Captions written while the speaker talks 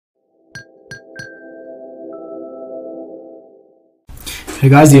Hey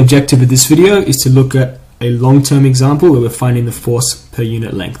guys, the objective of this video is to look at a long-term example where we're finding the force per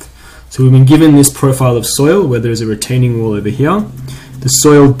unit length. So we've been given this profile of soil where there's a retaining wall over here. The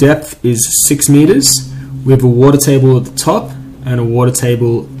soil depth is 6 meters. We have a water table at the top and a water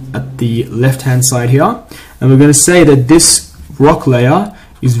table at the left-hand side here. And we're going to say that this rock layer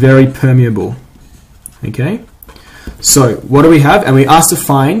is very permeable. Okay? So what do we have? And we asked to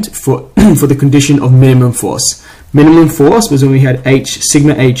find for the condition of minimum force. Minimum force was when we had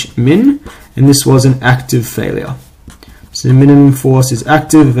sigma H min, and this was an active failure. So the minimum force is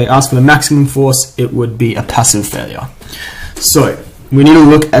active. If they ask for the maximum force, it would be a passive failure. So we need to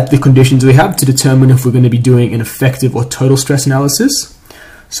look at the conditions we have to determine if we're going to be doing an effective or total stress analysis.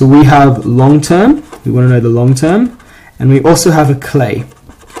 So we have long-term, we want to know the long-term, and we also have a clay.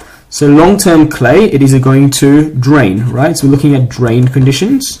 So long-term clay, it is going to drain, right? So we're looking at drain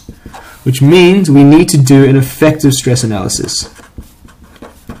conditions, which means we need to do an effective stress analysis.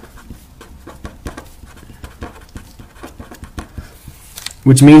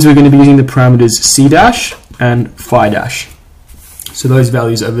 Which means we're going to be using the parameters C dash and phi dash. So those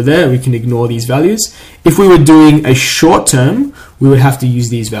values over there, we can ignore these values. If we were doing a short term, we would have to use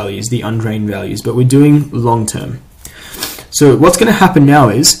these values, the undrained values, but we're doing long term. So what's going to happen now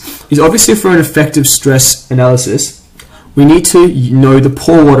is obviously for an effective stress analysis, we need to know the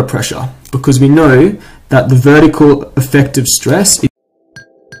pore water pressure, because we know that the vertical effective stress